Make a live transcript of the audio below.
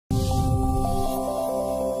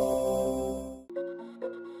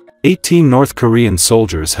18 North Korean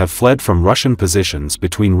soldiers have fled from Russian positions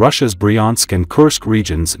between Russia's Bryansk and Kursk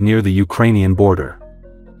regions near the Ukrainian border.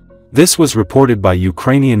 This was reported by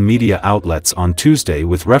Ukrainian media outlets on Tuesday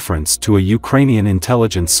with reference to a Ukrainian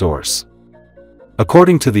intelligence source.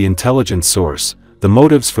 According to the intelligence source, the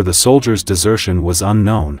motives for the soldiers' desertion was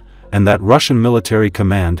unknown, and that Russian military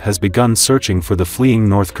command has begun searching for the fleeing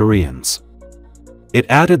North Koreans. It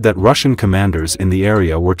added that Russian commanders in the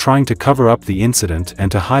area were trying to cover up the incident and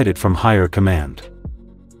to hide it from higher command.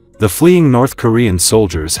 The fleeing North Korean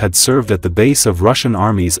soldiers had served at the base of Russian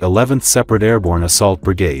Army's 11th Separate Airborne Assault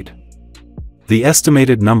Brigade. The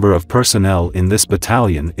estimated number of personnel in this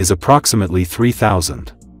battalion is approximately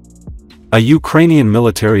 3,000. A Ukrainian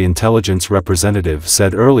military intelligence representative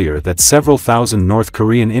said earlier that several thousand North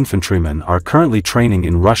Korean infantrymen are currently training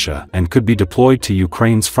in Russia and could be deployed to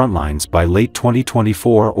Ukraine's frontlines by late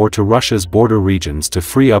 2024 or to Russia's border regions to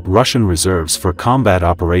free up Russian reserves for combat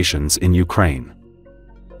operations in Ukraine.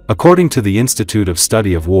 According to the Institute of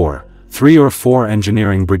Study of War, 3 or 4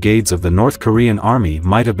 engineering brigades of the North Korean army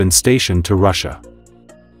might have been stationed to Russia.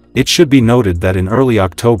 It should be noted that in early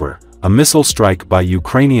October, a missile strike by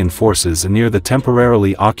Ukrainian forces near the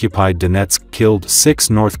temporarily occupied Donetsk killed 6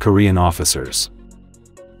 North Korean officers.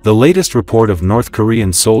 The latest report of North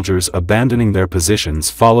Korean soldiers abandoning their positions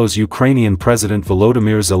follows Ukrainian President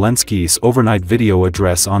Volodymyr Zelensky's overnight video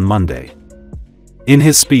address on Monday. In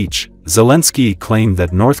his speech, Zelensky claimed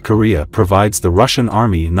that North Korea provides the Russian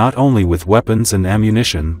army not only with weapons and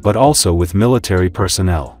ammunition but also with military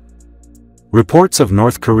personnel. Reports of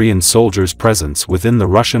North Korean soldiers' presence within the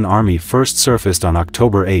Russian army first surfaced on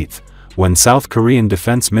October 8, when South Korean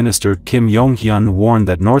Defense Minister Kim Yong-hyun warned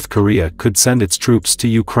that North Korea could send its troops to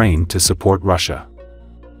Ukraine to support Russia.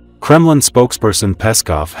 Kremlin spokesperson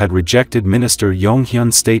Peskov had rejected Minister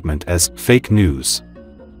Yong-hyun's statement as fake news.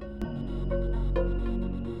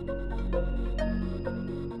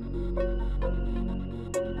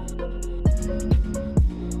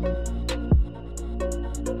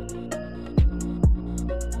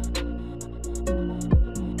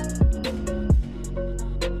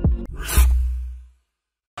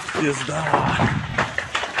 Пизда.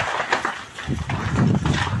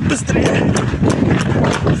 Быстрее!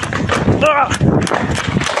 А!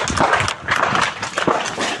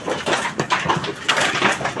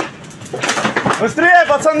 Быстрее,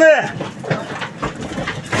 пацаны!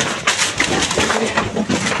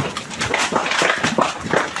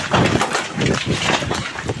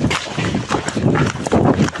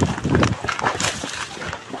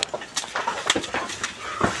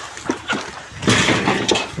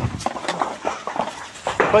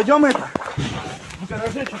 Пойдем это, в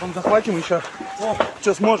гараже, что там захватим еще. О,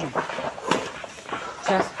 что сможем.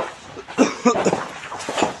 Сейчас.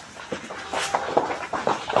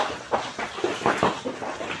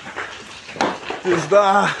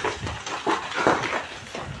 Пизда.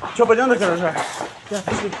 Что, пойдем до гаража? Да,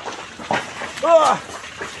 пошли. А!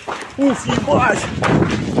 Уф, ебать!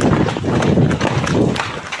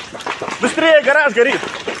 Быстрее, гараж горит!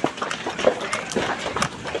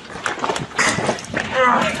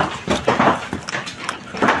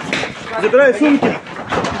 Забирай сумки.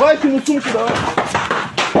 Давайте ему сумки давай.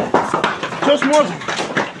 Что сможем?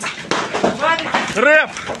 Рэп.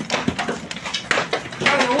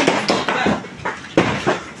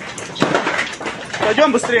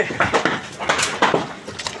 Пойдем быстрее.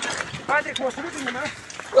 Патрик, может, выпрямим,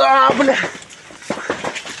 а? А, бля.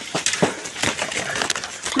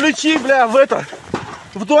 Ключи, бля,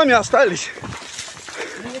 в доме остались.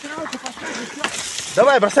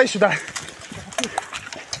 Давай, бросай сюда.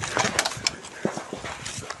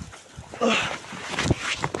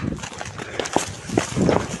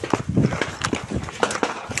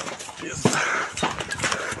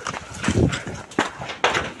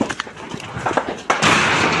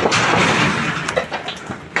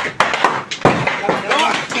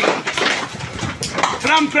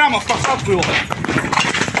 Прямо в посадку его.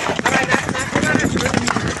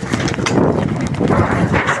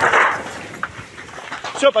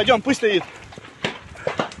 Все, пойдем, пусть стоит.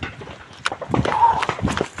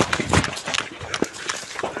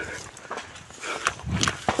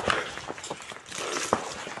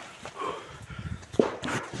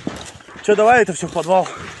 Че, давай это все в подвал.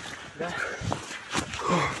 Да.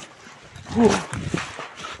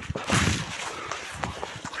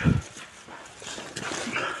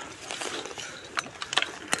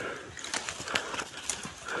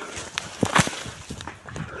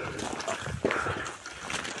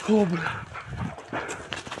 О, бля.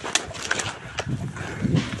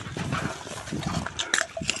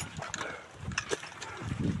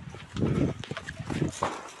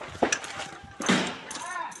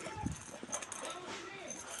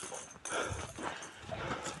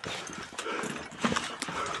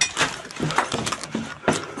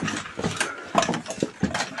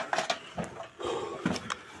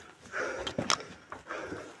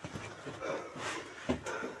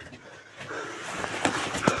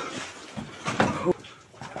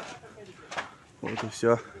 Вот и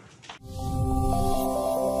все.